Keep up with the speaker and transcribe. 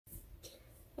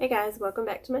Hey guys, welcome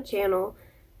back to my channel.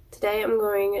 Today I'm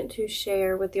going to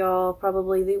share with y'all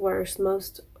probably the worst,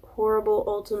 most horrible,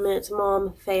 ultimate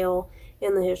mom fail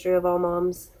in the history of all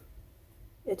moms.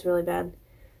 It's really bad.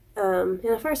 And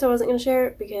at first I wasn't going to share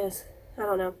it because, I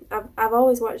don't know, I've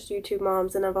always watched YouTube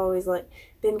moms and I've always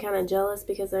been kind of jealous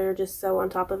because they're just so on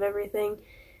top of everything.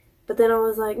 But then I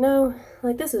was like, no,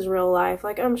 this is real life.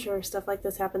 I'm sure stuff like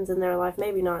this happens in their life.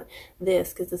 Maybe not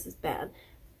this because this is bad,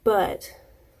 but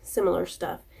similar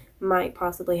stuff might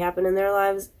possibly happen in their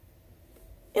lives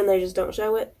and they just don't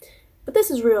show it. But this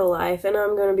is real life and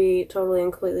I'm going to be totally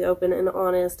and completely open and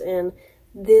honest, and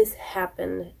this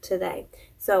happened today.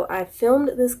 So I filmed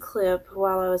this clip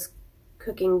while I was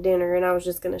cooking dinner and I was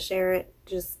just going to share it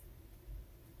just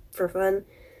for fun.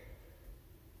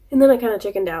 And then I kind of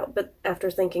chickened out, but after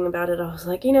thinking about it I was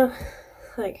like,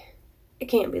 it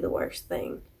can't be the worst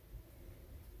thing.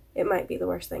 It might be the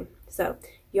worst thing. So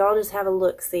y'all just have a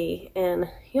look-see and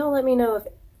y'all let me know if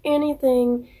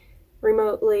anything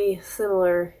remotely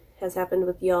similar has happened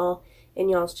with y'all and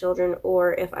y'all's children,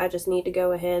 or if I just need to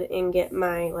go ahead and get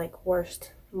my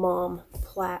worst mom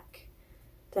plaque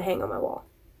to hang on my wall.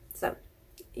 So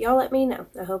y'all let me know.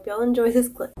 I hope y'all enjoy this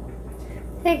clip.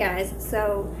 Hey guys,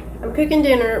 so I'm cooking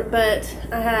dinner, but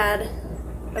I had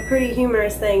a pretty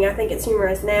humorous thing. I think it's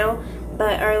humorous now,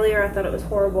 but earlier I thought it was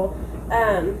horrible.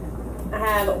 I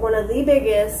have one of the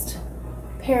biggest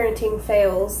parenting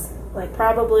fails,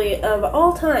 probably of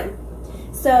all time.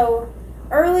 So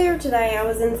earlier today I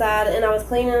was inside and I was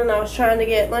cleaning and I was trying to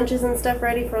get lunches and stuff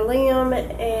ready for Liam,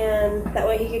 and that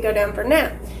way he could go down for a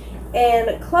nap.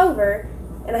 And Clover,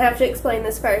 and I have to explain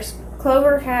this first,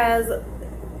 Clover has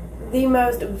the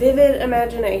most vivid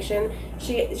imagination.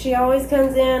 She always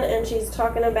comes in and she's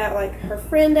talking about her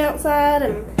friend outside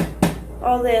and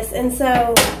all this,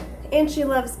 and she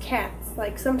loves cats.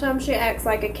 Sometimes she acts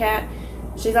like a cat.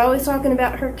 She's always talking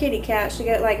about her kitty cat. She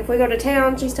got if we go to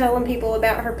town, she's telling people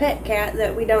about her pet cat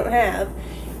that we don't have.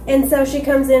 And so she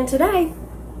comes in today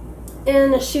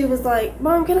and she was like,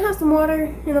 "Mom, can I have some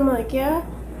water?" And I'm like, "Yeah."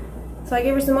 So I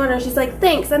gave her some water and she's like,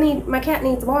 "Thanks, my cat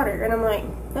needs water." And I'm like,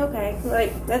 okay,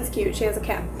 that's cute. She has a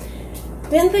cat.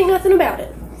 Didn't think nothing about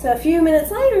it. So a few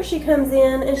minutes later she comes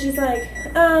in and she's like,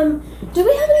 do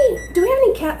we have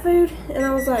any cat food?" And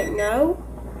I was like, "No."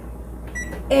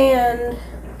 And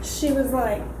she was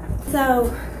like,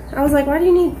 so I was like, "Why do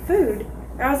you need food?"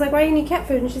 I was like, "Why do you need cat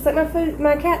food?" And she's like,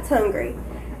 my cat's hungry."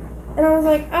 And I was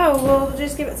like, "Oh, well,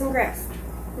 just give it some grass."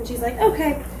 And she's like,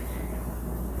 "Okay."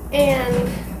 And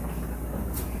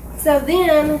so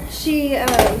then she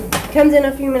comes in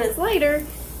a few minutes later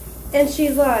and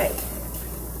she's like,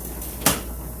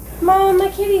 "Mom, my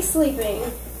kitty's sleeping."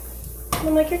 And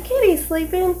I'm like, "Your kitty's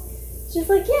sleeping?" She's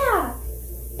like, "Yeah."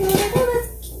 And I'm like, "Oh,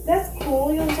 that's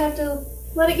cool. You'll just have to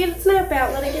let it get its nap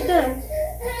out, let it get done."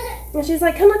 And she's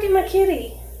like, "Come look at my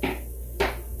kitty."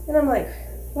 And I'm like,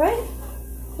 "What?"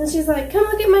 And she's like, "Come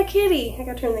look at my kitty." I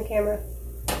gotta turn the camera.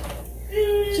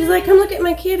 She's like, "Come look at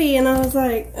my kitty." And I was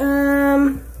like,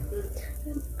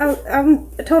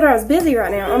 I told her I was busy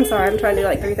right now. I'm sorry, I'm trying to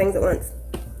do 3 things at once.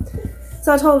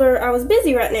 So I told her I was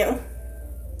busy right now.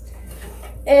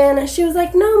 And she was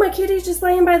like, "No, my kitty's just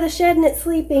laying by the shed and it's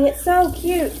sleeping. It's so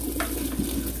cute."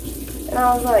 And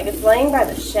I was like, "It's laying by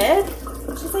the shed?"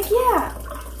 And she's like, "Yeah."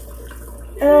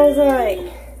 And I was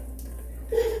like,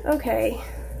 okay.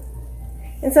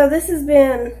 And so this has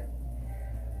been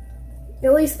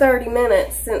at least 30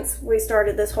 minutes since we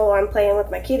started this whole "I'm playing with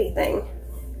my kitty" thing.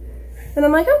 And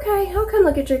I'm like, "Okay, I'll come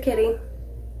look at your kitty."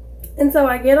 And so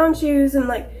I get on shoes and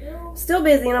still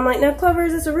busy, and I'm like, "Now Clover,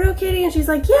 is this a real kitty?" And she's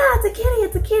like, "Yeah, it's a kitty,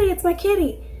 it's a kitty, it's my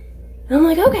kitty." And I'm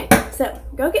like, "Okay." So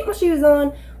go get my shoes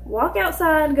on, walk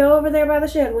outside, go over there by the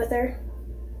shed with her.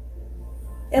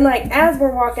 And as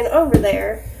we're walking over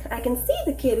there, I can see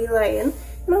the kitty laying.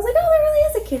 And I was like, "Oh, there really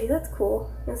is a kitty, that's cool."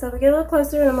 And so we get a little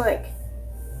closer and I'm like,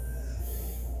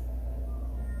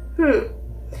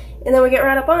 And then we get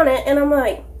right up on it and I'm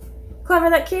like, "Clover,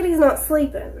 that kitty's not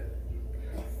sleeping.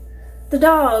 The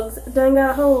dogs done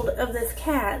got hold of this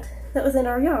cat that was in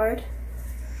our yard.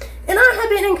 And I have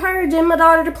been encouraging my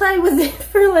daughter to play with it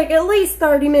for at least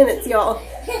 30 minutes, y'all."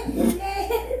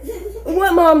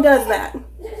 What mom does that?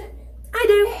 I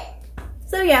do.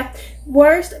 So yeah,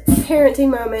 worst parenting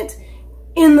moment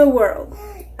in the world.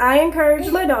 I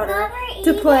encouraged my daughter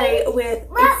to play with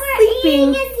a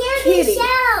sleeping kitty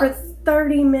for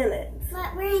 30 minutes.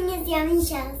 What ring is yummy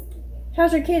shells?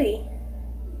 How's your kitty?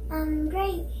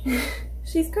 Great.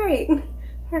 She's great.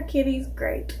 Her kitty's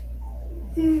great.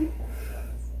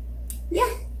 Yeah.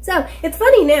 So, it's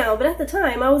funny now, but at the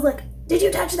time I was like, "Did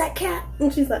you touch that cat?"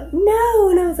 And she's like, "No."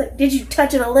 And I was like, "Did you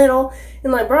touch it a little?"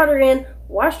 And brought her in,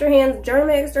 washed her hands,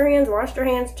 germ-x'd her hands, washed her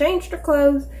hands, changed her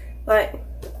clothes. Like,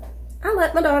 I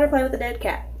let my daughter play with a dead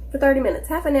cat for 30 minutes.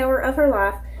 Half an hour of her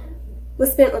life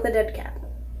was spent with a dead cat.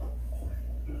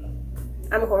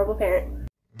 I'm a horrible parent.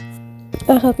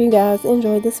 I hope you guys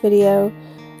enjoyed this video.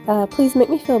 Please make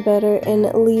me feel better and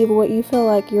leave what you feel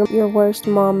like your worst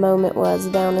mom moment was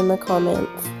down in the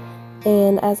comments.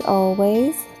 And as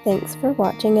always, thanks for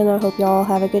watching, and I hope y'all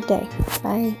have a good day.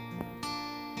 Bye.